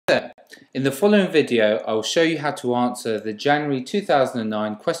In the following video, I will show you how to answer the January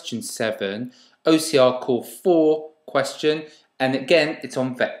 2009 question 7 OCR Core 4 question, and again it's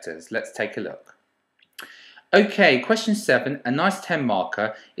on vectors. Let's take a look. Okay, question 7, a nice 10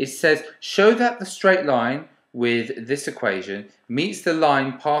 marker. It says show that the straight line with this equation meets the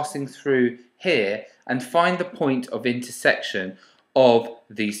line passing through here and find the point of intersection of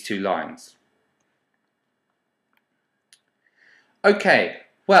these two lines. Okay,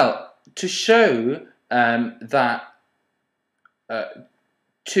 well, to show that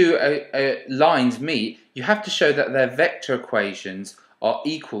two lines meet, you have to show that their vector equations are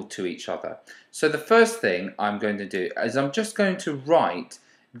equal to each other. So the first thing I'm going to do is I'm just going to write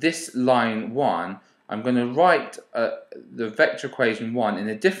this line 1. I'm going to write the vector equation 1 in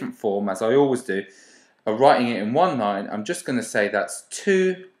a different form, as I always do. Writing it in one line, I'm just going to say that's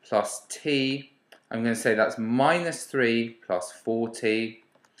 2 plus t. I'm going to say that's minus 3 plus 4t.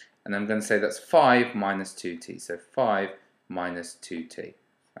 And I'm going to say that's 5 minus 2t, so 5 minus 2t.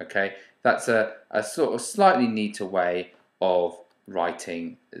 Okay, that's a sort of slightly neater way of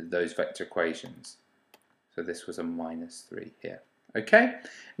writing those vector equations. So this was a minus 3 here. Okay,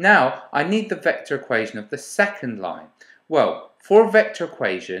 now I need the vector equation of the second line. Well, for a vector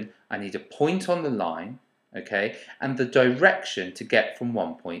equation, I need a point on the line, okay, and the direction to get from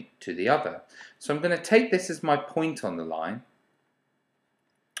one point to the other. So I'm going to take this as my point on the line.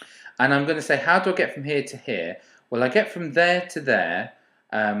 And I'm going to say, how do I get from here to here? Well, I get from there to there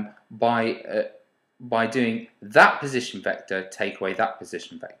by doing that position vector, take away that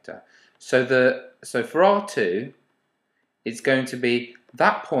position vector. So for R2, it's going to be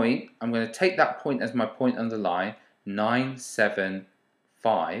that point. I'm going to take that point as my point on the line, 9, 7,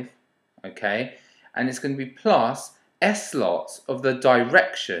 5. Okay, and it's going to be plus s lots of the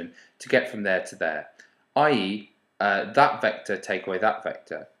direction to get from there to there, i.e., that vector take away that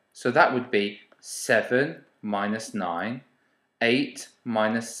vector. So that would be 7 minus 9, 8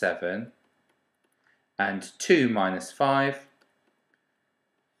 minus 7, and 2 minus 5.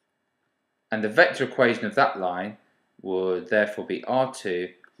 And the vector equation of that line would therefore be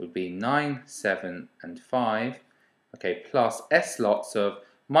R2 would be 9, 7, and 5. Okay, plus s lots of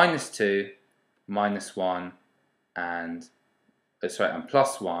minus 2, minus 1, and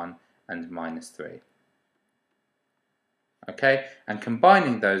plus 1 and minus 3. Okay, and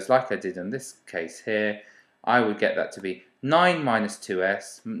combining those like I did in this case here, I would get that to be 9 minus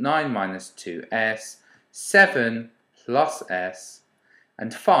 2s, 9 minus 2s, 7 plus s,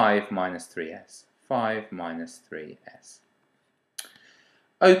 and 5 minus 3s, 5 minus 3s.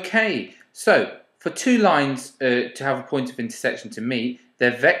 Okay, so for two lines to have a point of intersection to meet,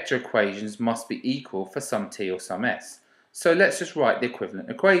 their vector equations must be equal for some t or some s. So let's just write the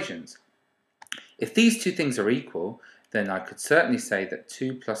equivalent equations. If these two things are equal, then I could certainly say that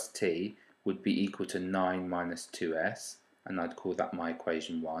 2 plus t would be equal to 9 minus 2s, and I'd call that my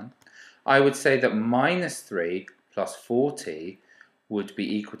equation 1. I would say that minus 3 plus 4t would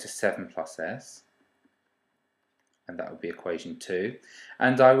be equal to 7 plus s, and that would be equation 2.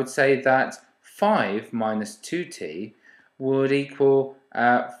 And I would say that 5 minus 2t would equal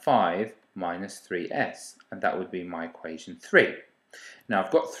 5 minus 3s, and that would be my equation 3. Now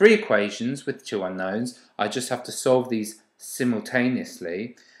I've got three equations with two unknowns. I just have to solve these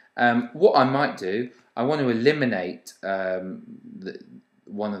simultaneously. What I might do, I want to eliminate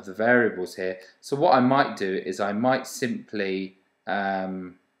one of the variables here. So what I might do is I might simply,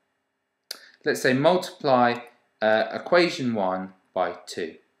 let's say, multiply equation 1 by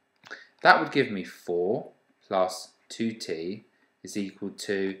 2. That would give me 4 plus 2t is equal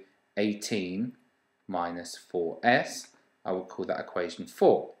to 18 minus 4s. I will call that equation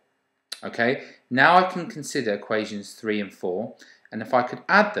 4. Okay, now I can consider equations 3 and 4, and if I could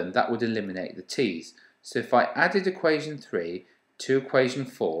add them, that would eliminate the t's. So if I added equation 3 to equation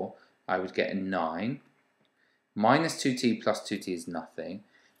 4, I would get a 9. Minus 2t plus 2t is nothing.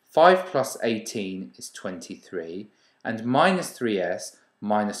 5 plus 18 is 23. And minus 3s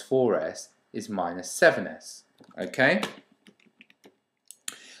minus 4s is minus 7s. Okay?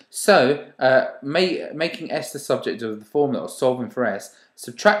 So, making s the subject of the formula, or solving for s,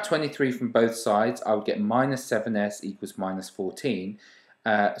 subtract 23 from both sides, I would get minus 7s equals minus 14.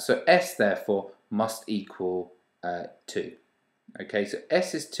 So s, therefore, must equal 2. Okay, so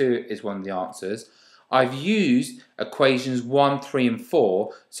s is 2 is one of the answers. I've used equations 1, 3, and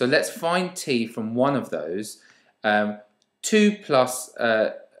 4, so let's find t from one of those. 9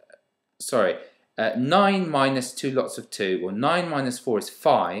 minus 2 lots of 2, well 9 minus 4 is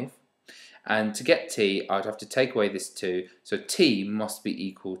 5, and to get t I'd have to take away this 2, so t must be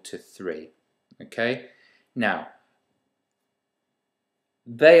equal to 3. Okay, now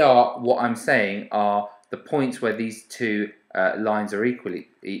They are, what I'm saying, are the points where these two lines are equal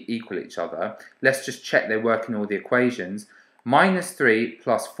each other. Let's just check they work in all the equations. Minus 3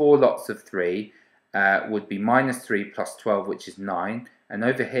 plus 4 lots of 3 would be minus 3 plus 12, which is 9. And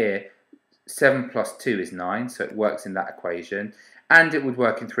over here, 7 plus 2 is 9, so it works in that equation. And it would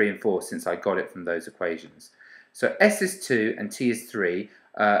work in 3 and 4, since I got it from those equations. So S is 2 and T is 3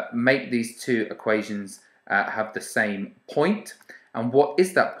 make these two equations have the same point. And what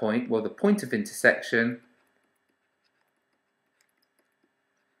is that point? Well, the point of intersection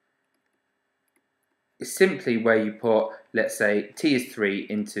is simply where you put, let's say, T is 3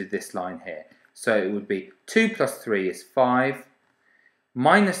 into this line here. So it would be 2 plus 3 is 5,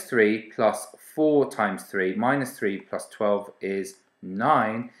 minus 3 plus 4 times 3, minus 3 plus 12 is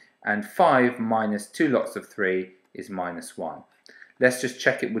 9, and 5 minus 2 lots of 3 is minus 1. Let's just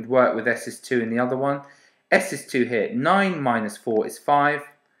check it would work with S is 2 in the other one. S is 2 here. 9 minus 4 is 5.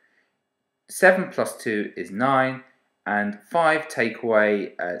 7 plus 2 is 9. And 5 take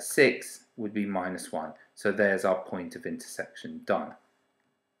away 6 would be minus 1. So there's our point of intersection done.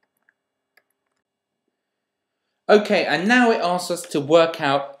 Okay, and now it asks us to work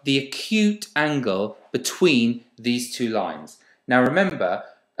out the acute angle between these two lines. Now remember,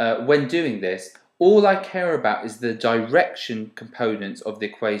 when doing this, all I care about is the direction components of the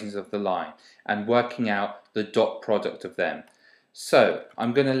equations of the line and working out the dot product of them. So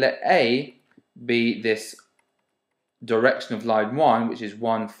I'm going to let A be this direction of line 1, which is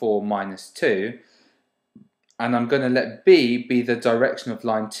 1, 4, minus 2. And I'm going to let B be the direction of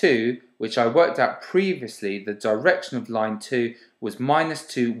line 2, which I worked out previously. The direction of line 2 was minus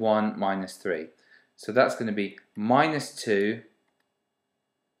 2, 1, minus 3. So that's going to be minus 2,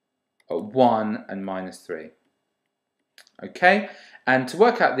 1 and minus 3. Okay, and to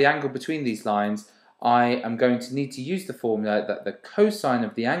work out the angle between these lines, I am going to need to use the formula that the cosine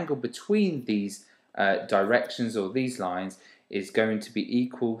of the angle between these directions or these lines is going to be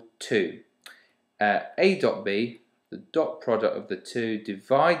equal to A dot B, the dot product of the two,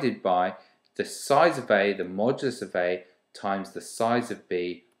 divided by the size of A, the modulus of A, times the size of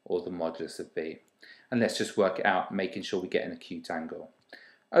B, or the modulus of B. And let's just work it out, making sure we get an acute angle.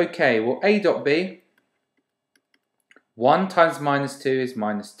 Okay, well, A dot B, 1 times minus 2 is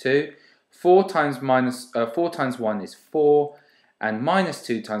minus 2, 4 times 1 is 4, and minus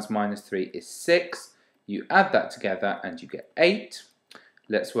 2 times minus 3 is 6. You add that together and you get 8.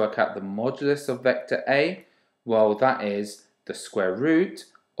 Let's work out the modulus of vector A. Well, that is the square root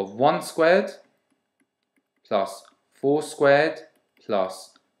of 1 squared plus 4 squared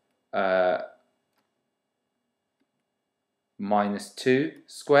plus minus 2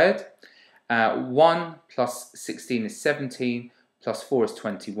 squared. 1 plus 16 is 17, plus 4 is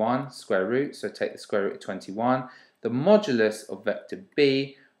 21, square root, so take the square root of 21. The modulus of vector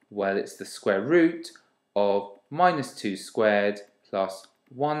B, well, it's the square root of minus 2 squared plus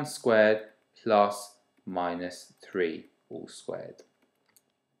 1 squared plus minus 3 all squared.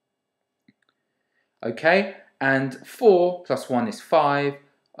 Okay, and 4 plus 1 is 5,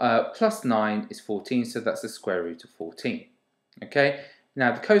 plus 9 is 14, so that's the square root of 14. Okay,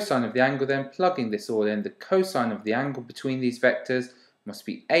 now the cosine of the angle then, plugging this all in, the cosine of the angle between these vectors must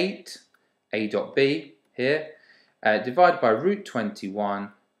be 8, A dot B here, divided by root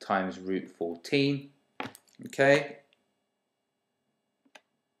 21 times root 14. Okay.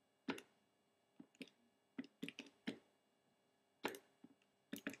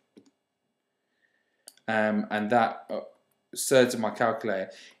 And that surds of my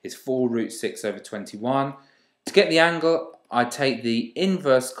calculator is 4 root 6 over 21. To get the angle, I take the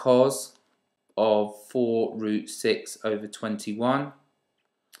inverse cos of 4 root 6 over 21.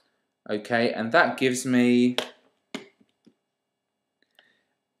 Okay, and that gives me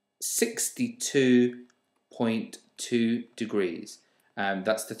 62.2 degrees.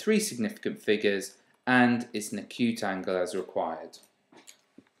 That's the 3 significant figures, and it's an acute angle as required.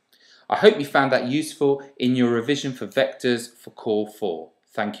 I hope you found that useful in your revision for vectors for Core 4.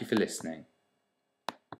 Thank you for listening.